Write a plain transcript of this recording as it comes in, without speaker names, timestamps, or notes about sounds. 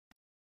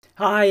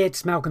Hi,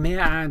 it's Malcolm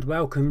here and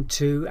welcome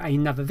to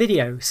another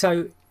video.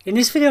 So in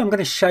this video I'm going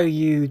to show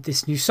you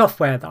this new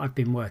software that I've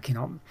been working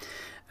on,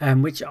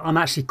 which I'm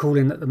actually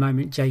calling at the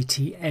moment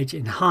JT Edge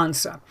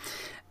Enhancer.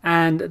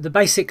 And the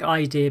basic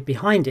idea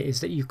behind it is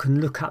that you can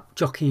look up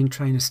jockey and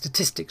trainer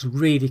statistics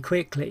really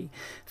quickly,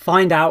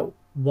 find out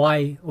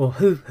why or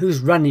who's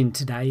running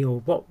today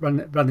or what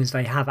runners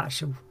they have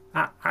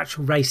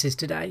actual races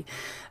today,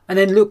 and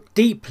then look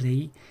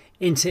deeply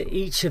into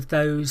each of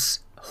those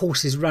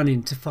horses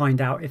running to find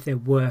out if they're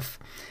worth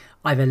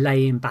either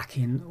laying,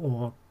 backing,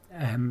 or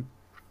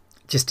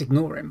just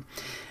ignoring.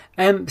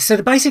 So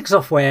the basic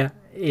software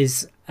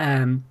is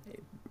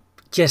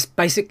just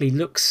basically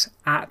looks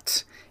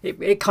at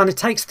it kind of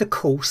takes the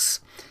course.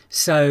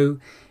 So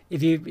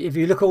if you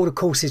look at all the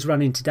courses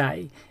running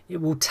today,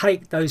 it will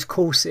take those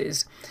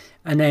courses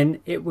and then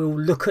it will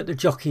look at the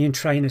jockey and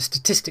trainer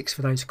statistics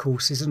for those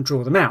courses and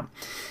draw them out.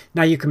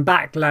 Now you can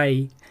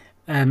backlay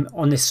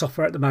on this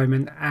software at the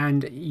moment,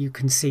 and you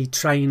can see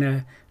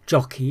trainer,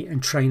 jockey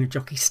and trainer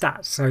jockey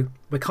stats. So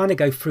we'll kind of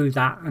go through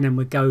that, and then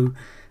we'll go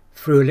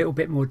through a little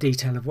bit more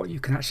detail of what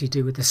you can actually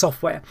do with the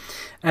software.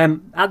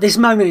 At this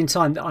moment in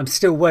time, I'm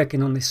still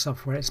working on this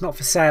software. It's not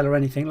for sale or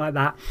anything like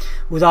that,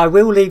 although I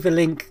will leave a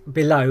link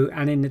below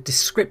and in the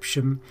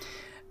description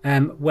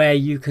where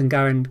you can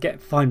go and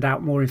find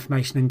out more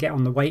information and get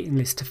on the waiting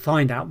list to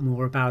find out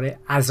more about it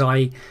as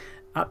I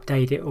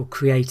update it or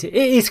create it.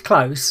 It is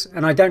close,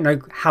 and I don't know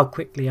how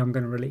quickly I'm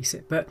going to release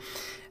it, but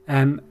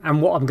and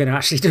what I'm going to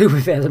actually do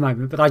with it at the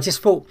moment. But I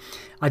just thought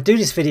I'd do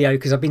this video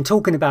because I've been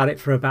talking about it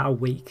for about a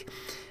week,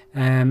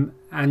 and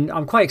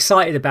I'm quite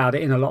excited about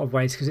it in a lot of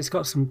ways because it's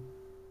got some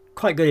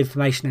quite good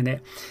information in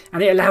it,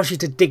 and it allows you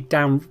to dig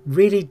down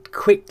really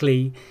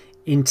quickly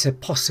into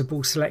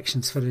possible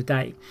selections for the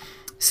day.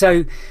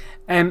 So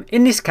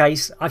in this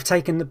case, I've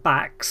taken the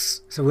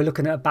backs, so we're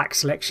looking at back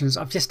selections.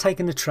 I've just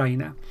taken the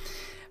trainer.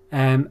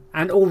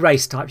 And all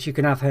race types. You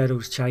can have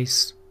hurdles,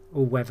 chase,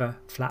 all weather,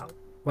 flat,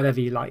 whatever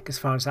you like as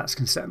far as that's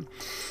concerned.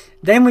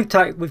 Then we've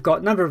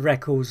got number of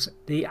records,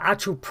 the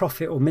actual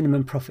profit or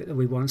minimum profit that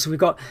we want. So we've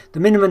got the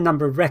minimum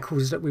number of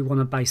records that we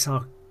want to base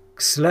our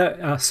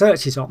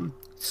searches on,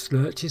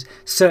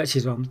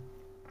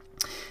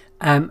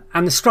 and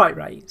the strike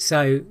rate.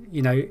 So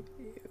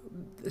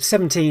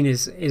 17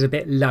 is a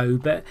bit low,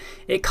 but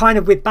it kind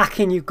of, with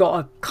backing, you've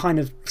got to kind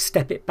of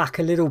step it back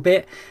a little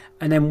bit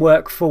and then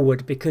work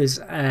forward, because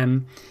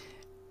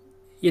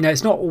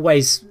it's not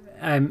always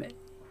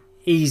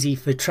easy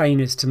for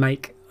trainers to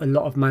make a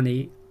lot of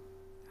money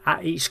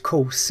at each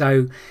course.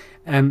 So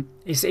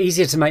it's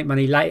easier to make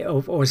money late,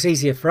 or it's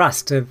easier for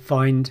us to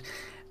find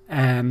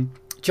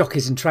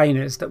jockeys and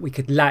trainers that we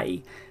could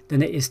lay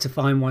than it is to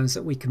find ones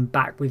that we can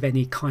back with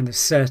any kind of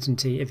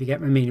certainty, if you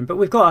get my meaning. But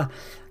we've got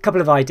a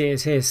couple of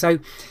ideas here. So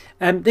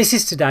this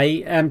is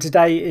today.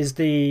 Today is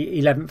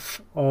the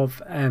 11th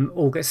of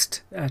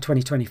August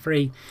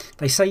 2023.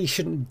 They say you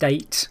shouldn't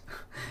date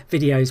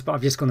videos, but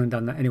I've just gone and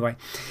done that anyway.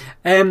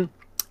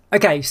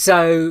 Okay,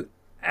 so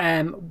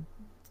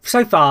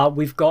so far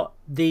we've got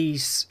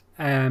these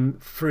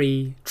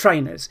 3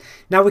 trainers.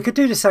 Now we could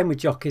do the same with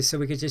jockeys, so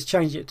we could just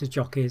change it to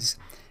jockeys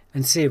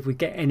and see if we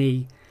get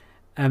any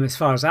as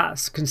far as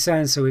that's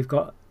concerned. So we've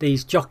got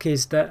these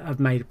jockeys that have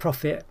made a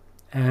profit.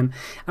 And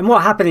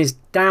what happened is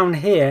down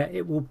here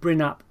it will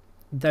bring up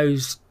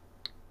those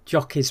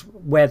jockeys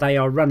where they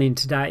are running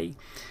today,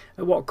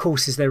 at what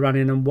courses they're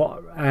running, and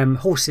what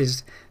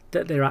horses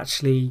that they're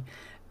actually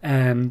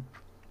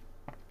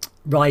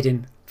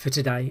riding for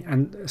today.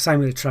 And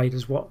same with the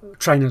trainers, what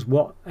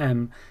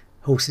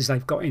horses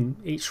they've got in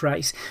each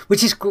race.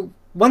 Which is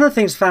one of the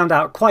things found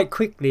out quite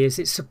quickly, is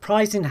it's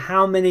surprising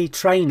how many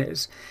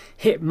trainers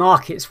hit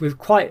markets with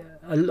quite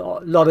a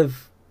lot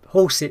of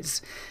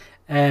horses.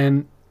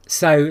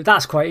 So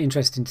that's quite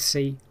interesting to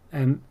see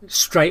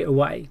straight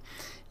away.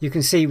 You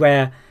can see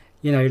where,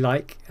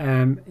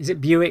 is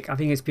it Buick? I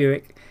think it's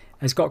Buick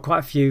has got quite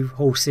a few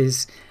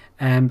horses,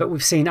 but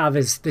we've seen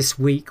others this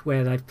week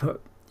where they've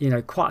put,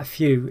 quite a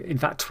few, in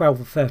fact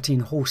 12 or 13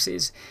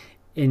 horses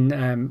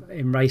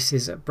in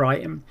races at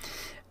Brighton.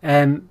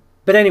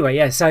 But anyway,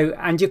 yeah, so,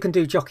 and you can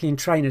do jockey and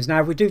trainers. Now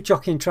if we do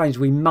jockey and trainers,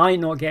 we might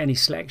not get any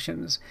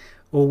selections,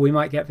 or we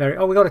might get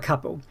we got a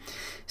couple.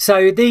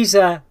 So these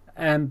are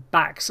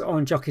backs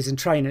on jockeys and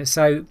trainers,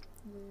 so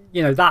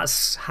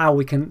that's how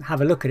we can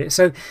have a look at it.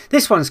 So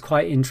this one's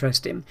quite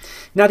interesting.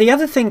 Now the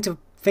other thing to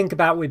think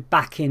about with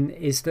backing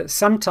is that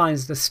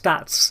sometimes the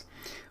stats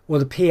or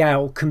the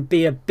PL can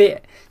be a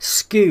bit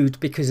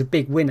skewed because of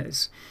big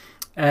winners,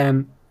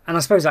 and I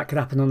suppose that could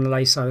happen on the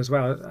lay side as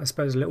well, I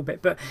suppose a little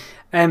bit. But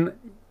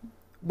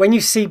when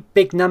you see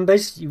big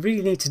numbers, you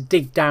really need to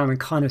dig down and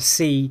kind of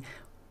see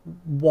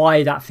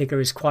why that figure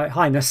is quite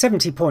high. Now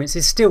 70 points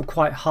is still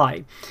quite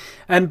high,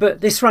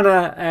 but this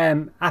runner,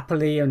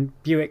 Appley and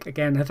Buick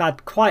again, have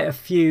had quite a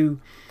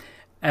few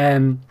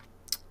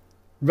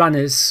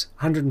runners,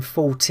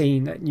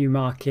 114 at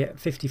Newmarket,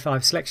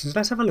 55 selections.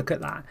 Let's have a look at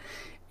that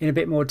in a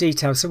bit more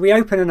detail. So we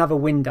open another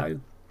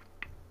window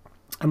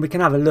and we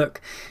can have a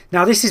look.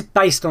 Now this is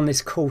based on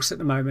this course at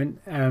the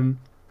moment,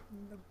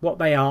 what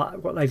they are,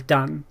 what they've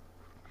done.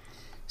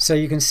 So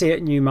you can see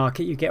at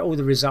Newmarket, you get all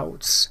the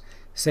results.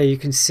 So you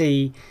can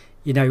see,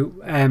 you know,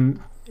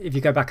 if you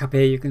go back up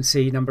here, you can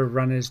see number of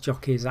runners,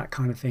 jockeys, that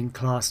kind of thing,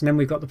 class. And then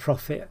we've got the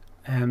profit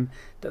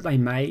that they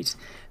made,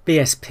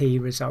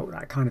 BSP result,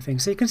 that kind of thing.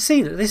 So you can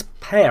see that this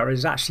pair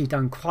has actually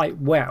done quite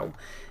well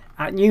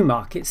at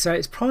Newmarket. So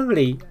it's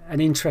probably an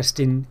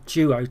interesting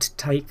duo to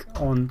take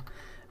on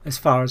as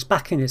far as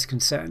backing is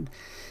concerned.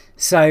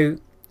 So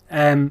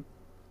I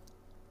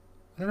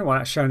don't know why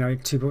that's showing over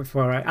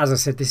 2.48. As I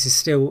said, this is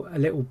still a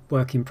little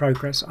work in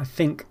progress. I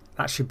think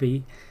that should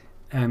be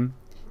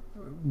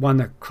one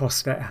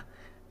across there.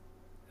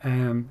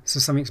 So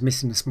something's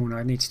missing this morning.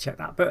 I need to check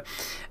that. But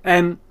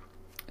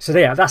so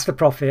there, that's the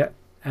profit,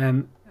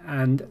 and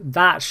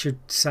that should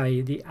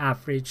say the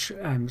average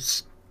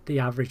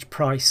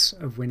price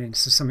of winning.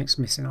 So something's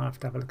missing. I'll have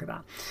to have a look at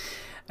that.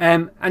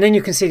 And then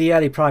you can see the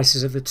early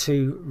prices of the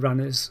two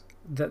runners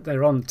that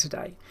they're on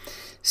today.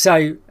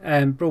 So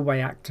Broadway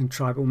Act and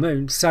Tribal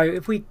Moon. So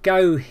if we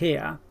go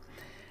here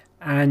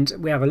and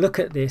we have a look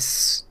at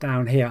this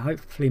down here,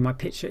 hopefully my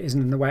picture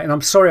isn't in the way. And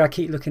I'm sorry I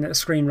keep looking at the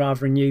screen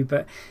rather than you,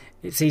 but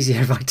it's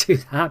easier if I do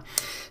that.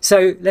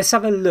 So let's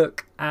have a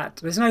look at,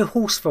 there's no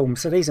horse form,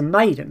 so these are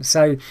maidens.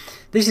 So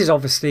this is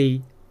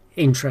obviously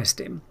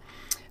interesting.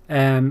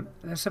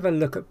 Let's have a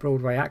look at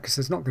Broadway Act, because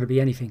there's not going to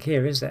be anything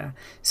here, is there?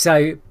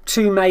 So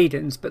two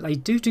maidens, but they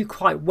do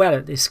quite well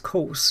at this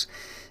course.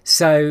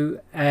 So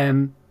I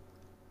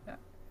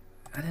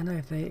don't know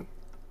if they,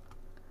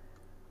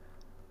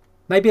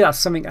 maybe that's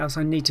something else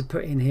I need to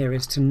put in here,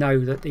 is to know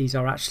that these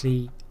are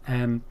actually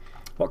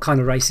what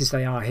kind of races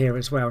they are here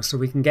as well, so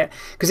we can get,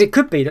 because it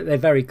could be that they're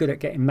very good at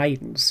getting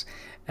maidens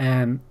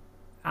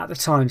at the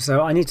time.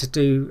 So I need to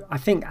do, I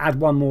think,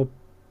 add one more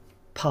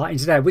part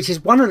into there, which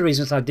is one of the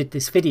reasons I did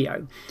this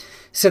video,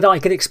 so that I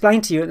could explain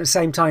to you at the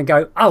same time,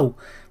 go, oh,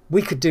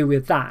 we could do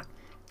with that.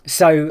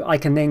 So I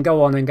can then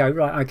go on and go,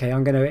 right, okay,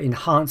 I'm going to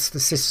enhance the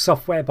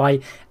software by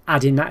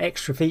adding that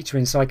extra feature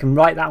in. So I can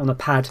write that on a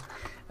pad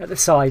at the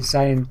side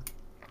saying,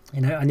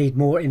 you know, I need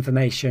more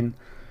information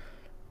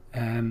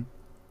on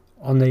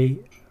the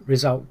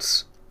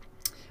results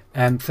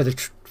for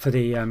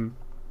the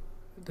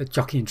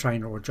Jockey and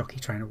Trainer or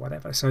Jockey Trainer,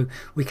 whatever. So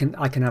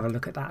I can have a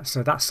look at that.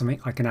 So that's something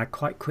I can add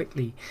quite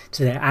quickly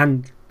to there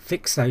and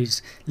fix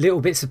those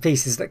little bits and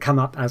pieces that come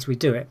up as we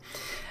do it.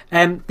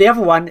 The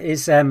other one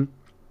is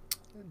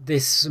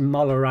this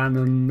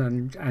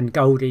Molaran and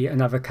Goldie,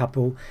 another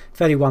couple,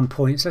 31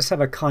 points. Let's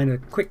have a kind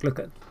of quick look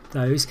at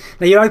those.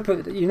 Now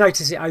you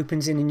notice it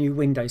opens in a new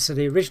window, so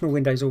the original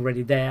window is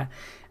already there,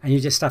 and you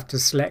just have to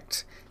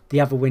select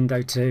the other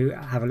window to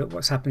have a look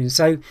what's happening.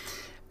 So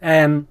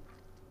 4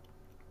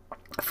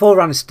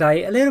 runners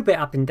today, a little bit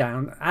up and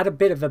down, had a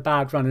bit of a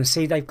bad run, and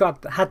see they've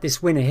had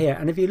this winner here,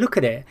 and if you look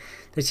at it,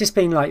 there's just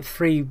been like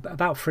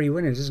about three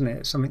winners, isn't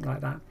it? Something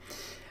like that.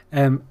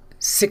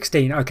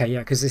 16, okay, yeah,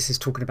 because this is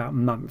talking about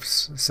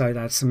months, so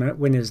there's some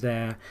winners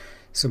there,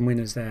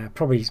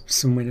 probably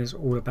some winners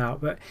all about.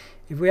 But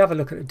if we have a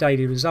look at the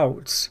daily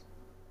results,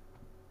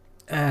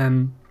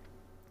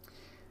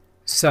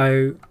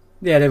 so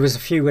yeah, there was a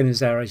few winners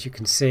there, as you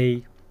can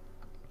see,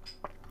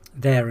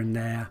 there and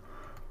there,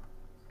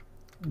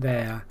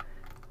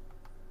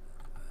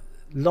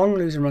 long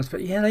losing runs,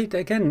 but yeah, they,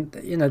 again,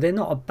 you know, they're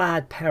not a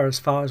bad pair as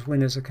far as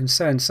winners are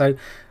concerned. So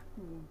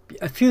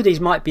a few of these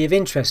might be of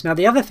interest. Now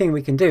the other thing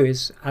we can do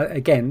is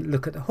again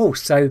look at the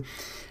horse. So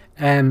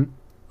I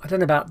don't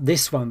know about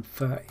this one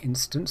for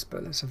instance,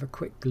 but let's have a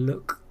quick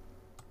look.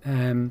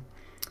 So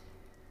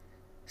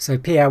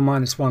PL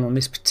 -1 on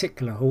this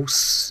particular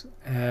horse.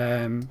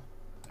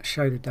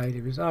 Show the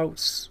daily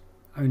results.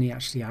 Only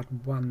actually had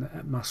one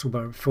at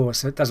Musselburgh before,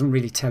 so it doesn't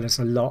really tell us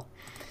a lot.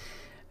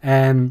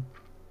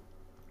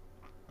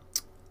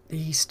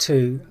 These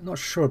two, I'm not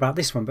sure about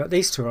this one, but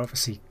these two are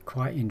obviously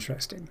quite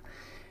interesting.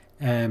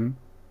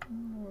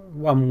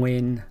 One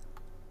win,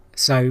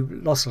 so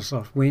loss,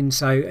 win.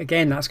 So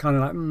again, that's kind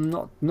of like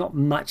not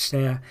much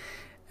there.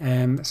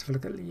 Let's have a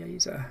look at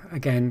Liesa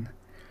again.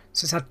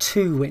 So it's had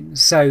 2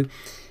 wins. So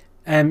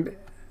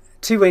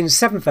 2 wins,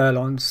 7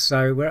 furlongs.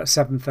 So we're at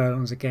 7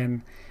 furlongs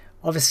again.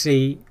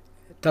 Obviously,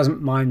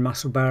 doesn't mind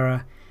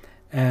Musselburgh.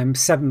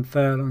 7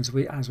 furlongs,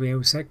 as we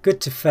all said. Good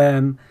to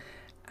Firm,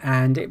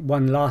 and it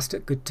won last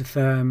at Good to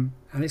Firm,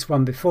 and it's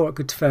won before at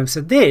Good to Firm.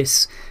 So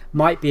this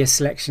might be a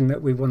selection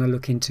that we want to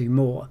look into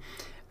more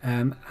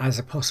as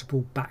a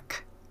possible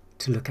back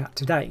to look at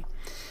today.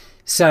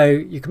 So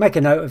you can make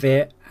a note of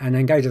it and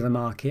then go to the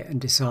market and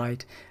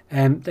decide.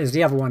 There's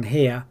the other one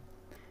here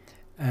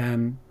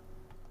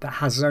that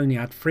has only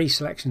had 3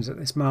 selections at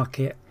this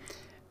market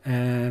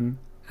and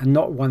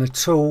not one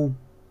at all.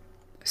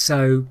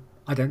 So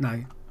I don't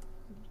know,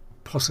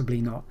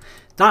 possibly not.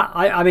 That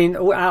I mean,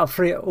 out of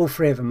all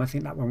three of them, I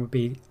think that one would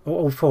be, or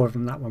all 4 of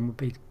them, that one would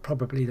be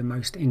probably the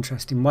most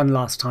interesting. One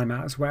last time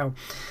out as well.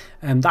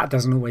 That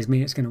doesn't always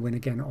mean it's going to win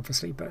again,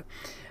 obviously, but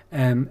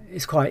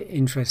it's quite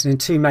interesting. And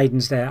 2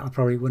 maidens there, I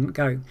probably wouldn't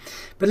go.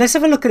 But let's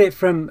have a look at it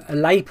from a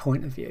lay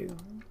point of view.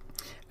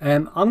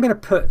 I'm going to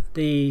put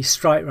the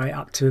strike rate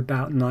up to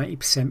about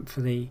 90%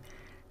 for the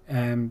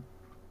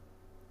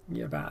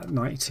about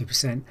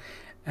 92%,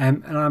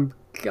 and I'll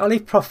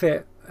leave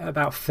profit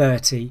about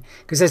 30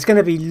 because there's going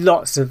to be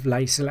lots of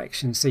lay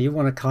selection, so you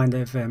want to kind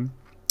of well,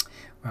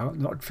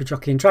 not for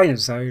Jockey and Trainer,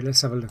 so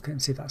let's have a look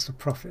and see if that's the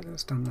profit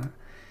that's done that.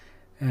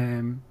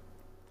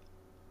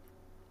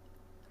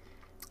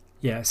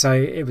 Yeah, so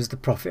it was the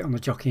profit on the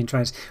Jockey and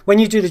Trainers. When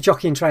you do the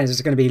Jockey and Trainers,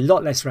 there's going to be a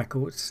lot less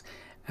records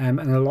and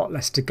a lot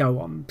less to go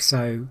on.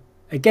 So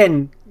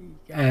again,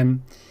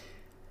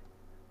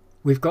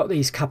 we've got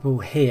these couple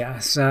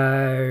here.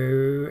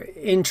 So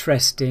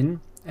interesting.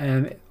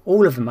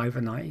 All of them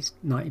over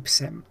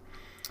 90%.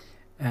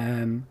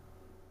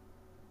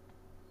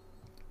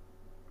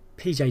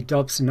 PJ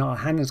Dobson, our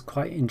Hannah's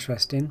quite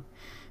interesting.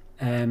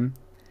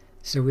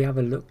 So we have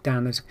a look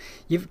down.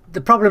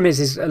 The problem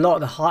is a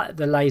lot of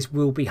the lays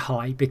will be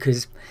high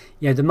because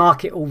the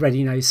market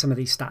already knows some of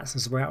these stats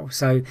as well.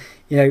 So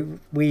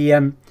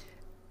we're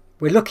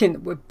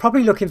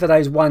probably looking for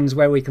those ones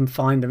where we can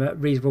find them at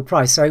reasonable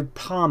price. So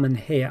Parman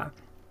here.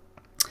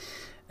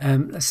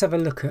 Let's have a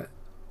look at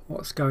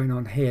what's going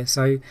on here.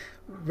 So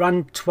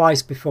run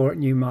twice before at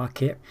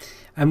Newmarket,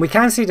 and we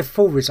can see the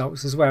full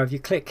results as well. If you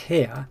click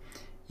here,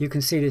 you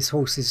can see this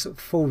horse's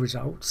full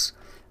results.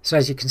 So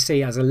as you can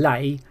see, as a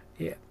lay,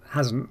 it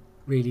hasn't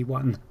really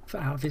won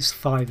out of its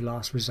 5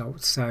 last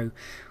results. So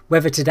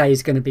whether today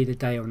is going to be the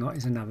day or not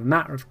is another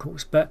matter, of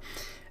course. But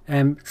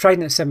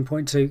trading at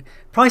 7.2,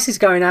 price is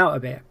going out a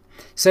bit.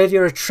 So if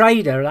you're a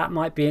trader, that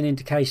might be an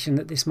indication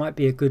that this might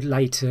be a good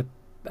later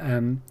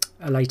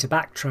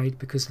back trade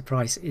because the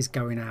price is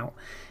going out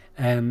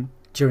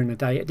during the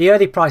day. The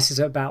early prices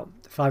are about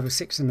 5 or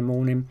 6 in the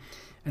morning,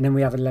 and then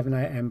we have 11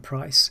 a.m.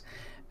 price.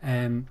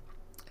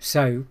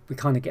 So we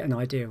kind of get an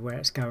idea of where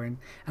it's going.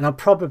 And I'll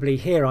probably,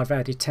 here I've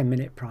added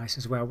 10-minute price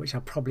as well, which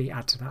I'll probably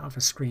add to that other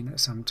screen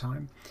at some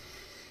time.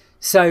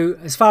 So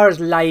as far as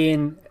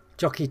laying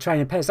Jockey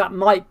Trainer pairs, that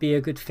might be a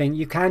good thing.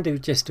 You can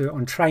just do it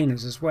on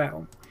trainers as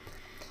well.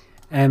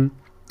 And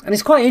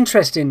it's quite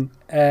interesting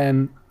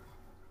when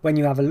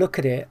you have a look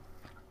at it,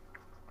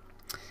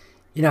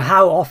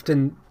 how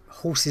often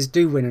horses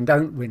do win and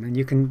don't win, and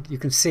you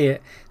can see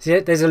it.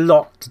 There's a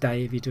lot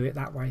today if you do it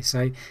that way.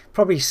 So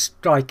probably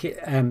strike it,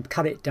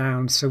 cut it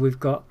down. So we've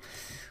got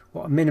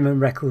a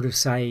minimum record of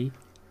say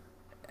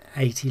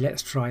 80.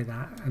 Let's try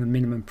that, and a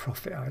minimum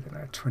profit, I don't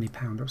know,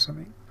 £20 or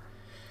something.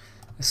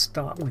 Let's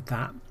start with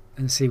that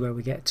and see where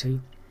we get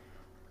to.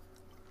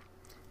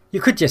 You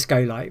could just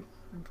go like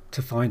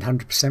to find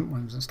 100%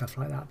 ones and stuff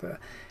like that, but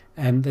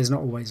there's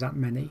not always that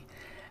many.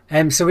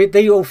 So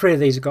all 3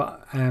 of these have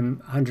got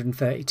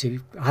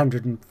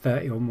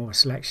 130 or more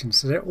selections,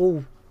 so they're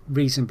all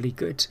reasonably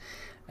good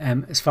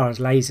as far as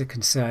lays are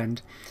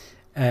concerned.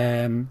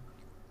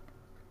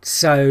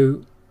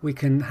 So we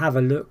can have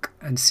a look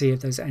and see if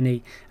there's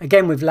any.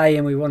 Again, with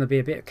laying, we want to be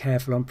a bit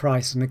careful on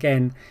price, and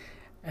again,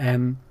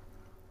 kind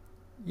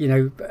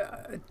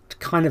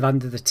of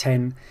under the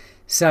 10.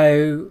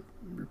 So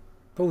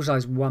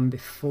Bullseye's won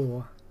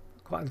before.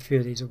 Quite a few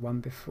of these have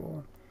won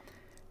before.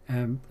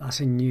 That's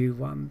a new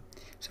one.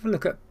 Let's have a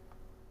look at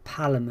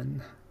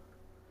Palamon.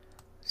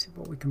 See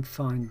what we can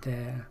find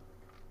there.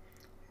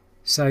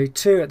 So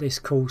 2 at this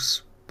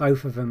course,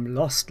 both of them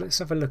lost. Let's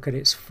have a look at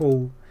its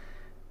full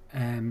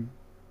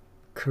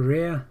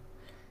career.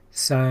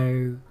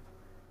 So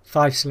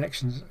 5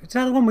 selections. Is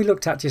that the one we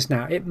looked at just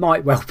now? It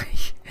might well be.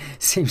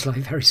 Seems like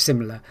very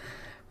similar.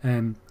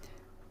 Can't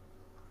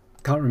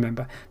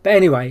remember. But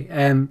anyway,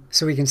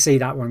 so we can see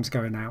that one's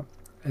going out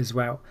as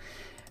well.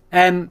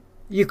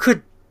 You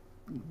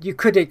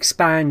could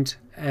expand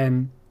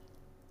the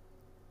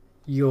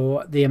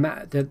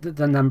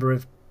number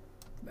of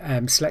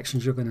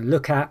selections you're going to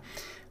look at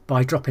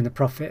by dropping the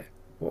profit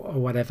or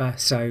whatever.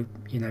 So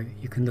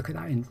you can look at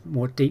that in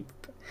more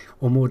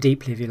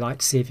deeply if you like,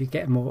 to see if you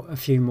get a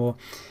few more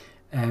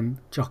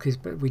jockeys,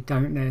 but we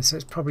don't know. So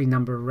it's probably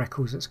number of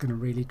records that's going to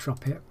really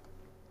drop it.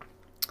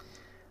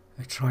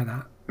 Let's try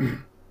that.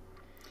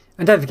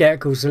 And don't forget, of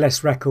course, the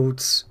less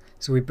records.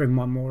 So we bring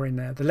one more in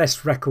there. The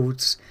less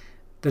records,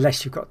 the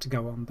less you've got to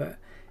go on, but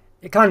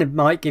it kind of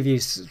might give you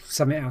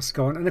something else to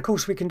go on. And of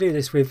course we can do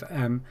this with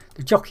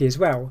the jockey as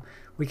well.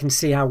 We can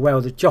see how well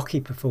the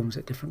jockey performs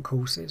at different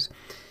courses.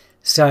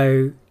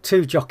 So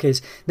 2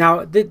 jockeys.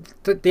 Now the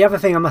other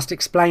thing I must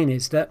explain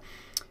is that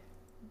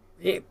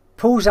it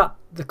pulls up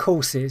the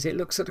courses. It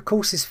looks at the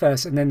courses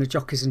first, and then the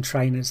jockeys and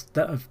trainers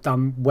that have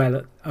done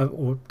well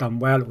or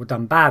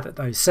done bad at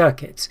those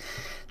circuits.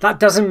 That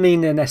doesn't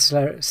mean they're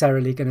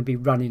necessarily going to be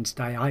running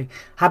today. I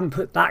haven't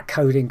put that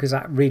code in because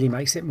that really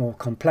makes it more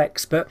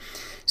complex. But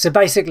so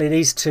basically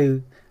these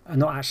 2 are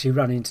not actually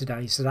running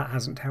today, so that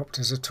hasn't helped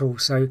us at all.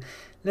 So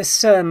let's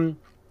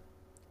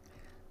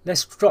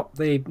drop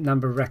the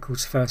number of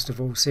records first of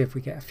all, see if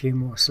we get a few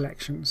more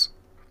selections.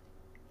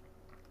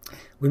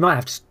 We might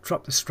have to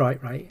drop the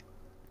strike rate.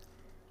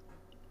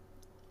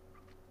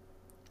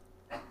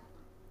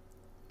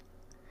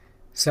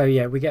 So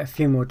yeah, we get a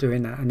few more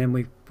doing that, and then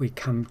we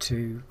come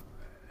to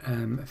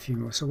a few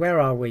more. So where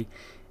are we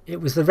it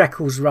was the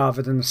records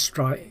rather than the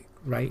strike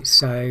rate.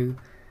 So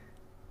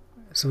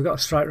we've got a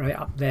strike rate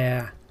up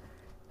there.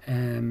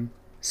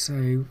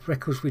 So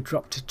records we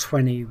dropped to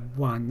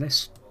 21.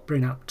 Let's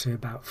bring up to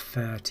about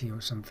 30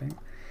 or something,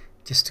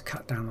 just to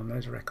cut down on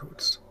those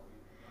records.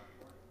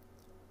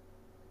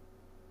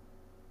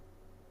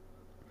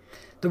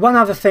 The one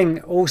other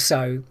thing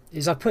also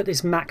is I put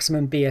this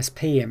maximum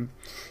BSP in.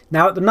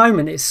 Now at the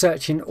moment it's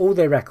searching all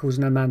their records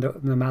no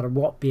matter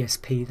what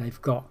BSP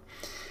they've got.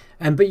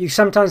 But you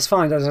sometimes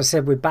find, as I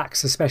said with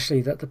backs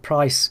especially, that the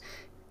price,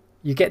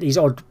 you get these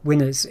odd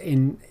winners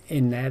in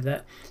there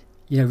that,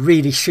 you know,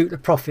 really shoot the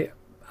profit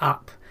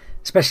up,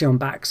 especially on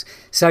backs.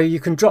 So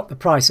you can drop the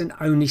price and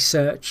only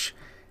search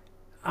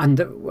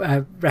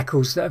under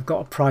records that have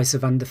got a price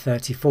of under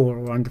 34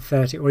 or under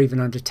 30 or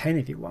even under 10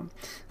 if you want.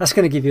 That's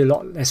going to give you a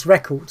lot less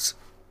records,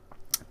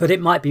 but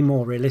it might be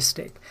more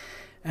realistic.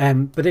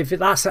 But if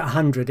that's at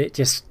 100, it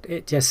just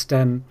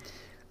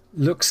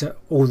looks at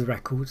all the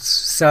records.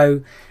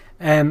 So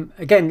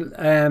again,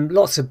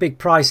 lots of big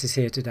prices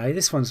here today.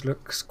 This one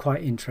looks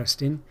quite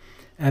interesting,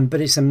 but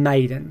it's a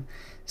maiden,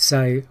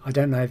 so I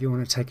don't know if you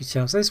want to take a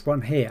chance. There's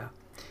one here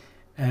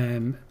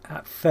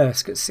at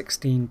first at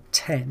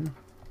 16.10.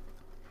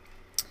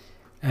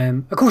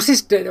 Of course,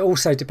 this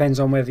also depends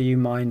on whether you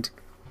mind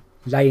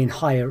laying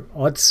higher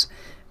odds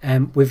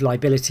with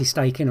liability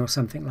staking or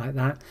something like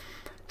that.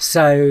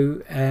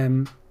 So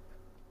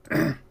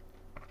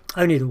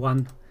only the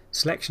one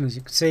selection, as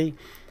you can see,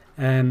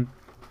 and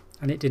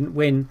it didn't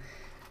win.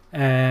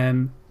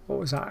 What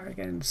was that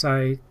again?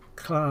 So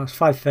class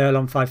 5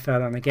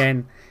 furlong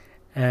again.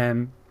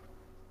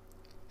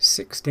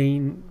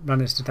 16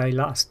 runners today.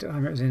 Last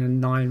time it was in a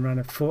 9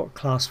 runner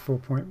class 4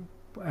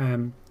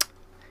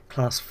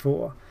 class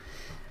 4.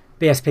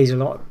 BSP is a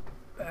lot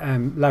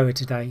lower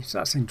today, so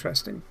that's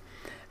interesting.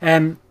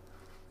 5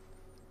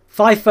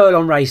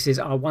 furlong races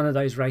are one of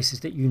those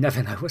races that you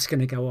never know what's going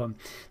to go on.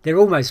 They're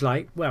almost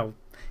like, well,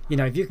 you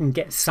know, if you can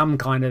get some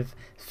kind of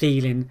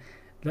feeling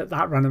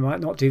that runner might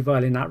not do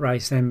well in that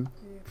race, then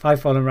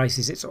 5 furlong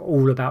races, it's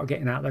all about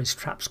getting out those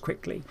traps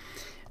quickly,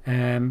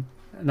 and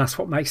that's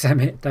what makes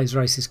those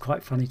races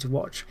quite funny to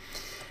watch.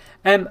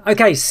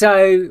 Okay,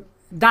 so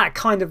that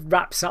kind of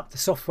wraps up the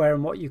software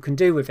and what you can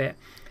do with it.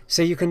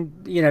 So you can,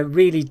 you know,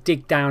 really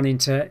dig down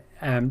into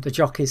the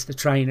jockeys, the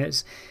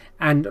trainers,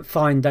 and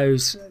find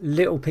those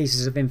little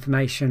pieces of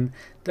information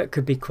that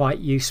could be quite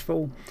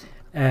useful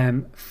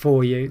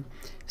for you.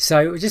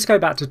 So we'll just go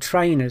back to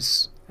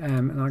trainers,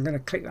 and I'm going to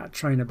click that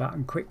trainer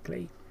button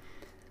quickly,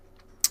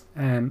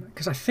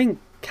 because I think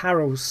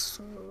Carroll's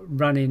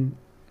running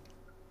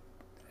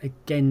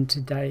again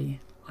today.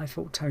 I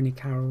thought Tony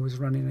Carroll was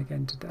running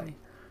again today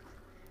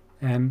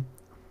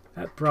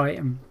at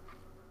Brighton.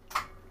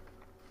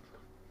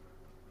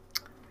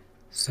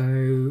 So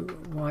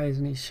why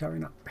isn't he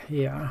showing up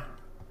here?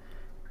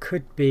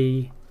 Could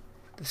be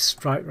the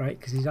strike rate,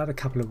 because he's had a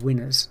couple of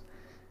winners,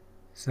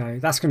 so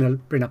that's going to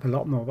bring up a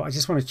lot more. But I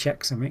just want to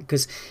check something,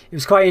 because it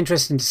was quite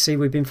interesting to see.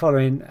 We've been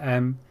following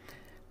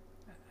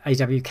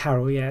AW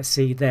Carroll, yeah,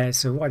 see there.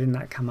 So why didn't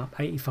that come up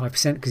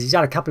 85%? Because he's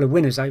had a couple of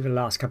winners over the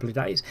last couple of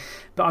days.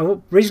 But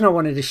the reason I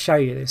wanted to show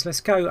you this,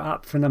 let's go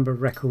up for a number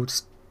of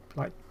records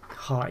like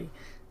high,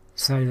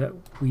 so that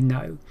we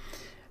know,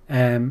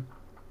 and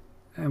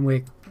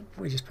we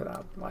just put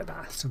that like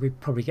that, so we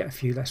probably get a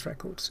few less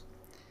records.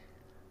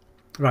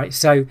 Right,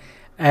 so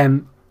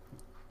AW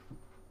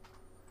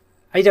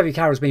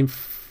Carroll's been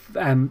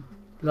the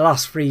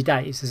last 3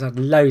 days has had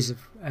loads of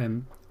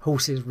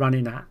horses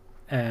running at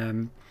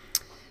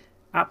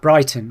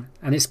Brighton,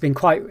 and it's been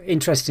quite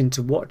interesting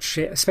to watch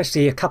it,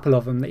 especially a couple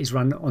of them that he's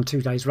run on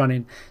 2 days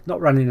running, not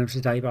running them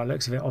today by the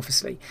looks of it,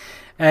 obviously.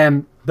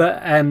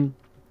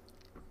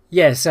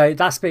 Yeah, so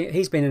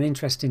he's been an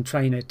interesting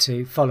trainer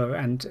to follow,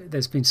 and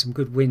there's been some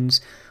good wins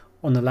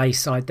on the lay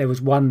side. There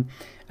was one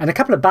and a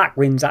couple of back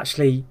wins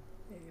actually,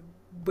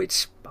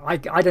 which I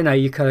don't know,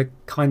 you could have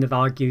kind of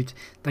argued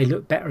they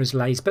look better as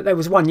lays, but there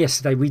was one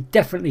yesterday we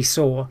definitely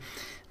saw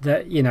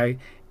that, you know,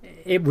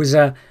 it was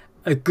a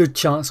good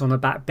chance on a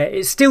back bet.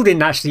 It still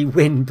didn't actually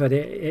win, but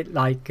it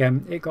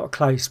got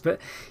close.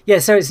 But yeah,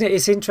 so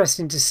it's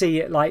interesting to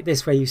see it like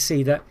this, where you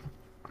see that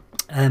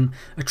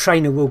a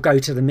trainer will go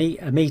to a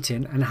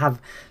meeting and have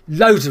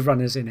loads of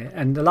runners in it,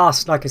 and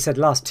like I said,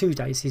 last 2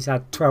 days he's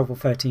had 12 or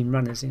 13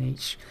 runners in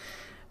each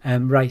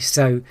race.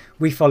 So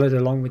we followed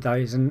along with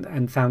those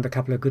and found a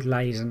couple of good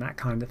lays and that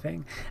kind of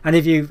thing. And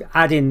if you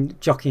add in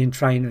jockey and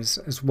trainers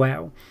as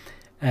well,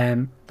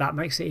 that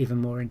makes it even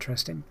more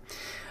interesting.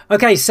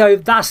 Okay, so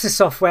that's the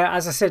software.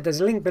 As I said, there's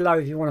a link below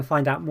if you want to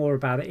find out more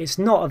about it. It's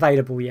not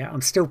available yet.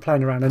 I'm still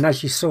playing around, and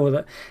as you saw,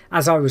 that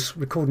as I was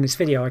recording this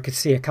video, I could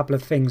see a couple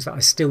of things that I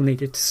still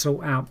needed to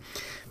sort out.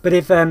 But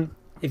if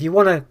you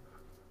want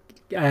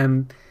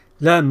to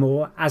learn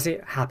more as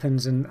it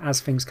happens and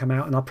as things come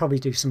out, and I'll probably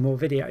do some more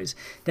videos,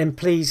 then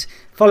please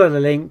follow the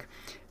link,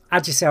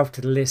 add yourself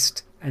to the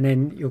list, and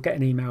then you'll get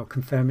an email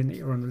confirming that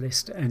you're on the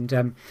list, and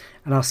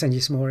I'll send you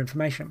some more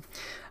information.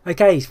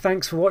 Okay,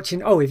 thanks for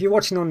watching. Oh, if you're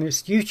watching on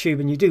this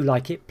YouTube and you do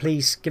like it,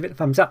 please give it a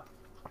thumbs up.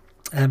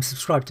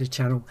 subscribe to the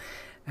channel,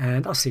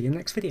 and I'll see you in the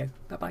next video.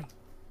 Bye bye.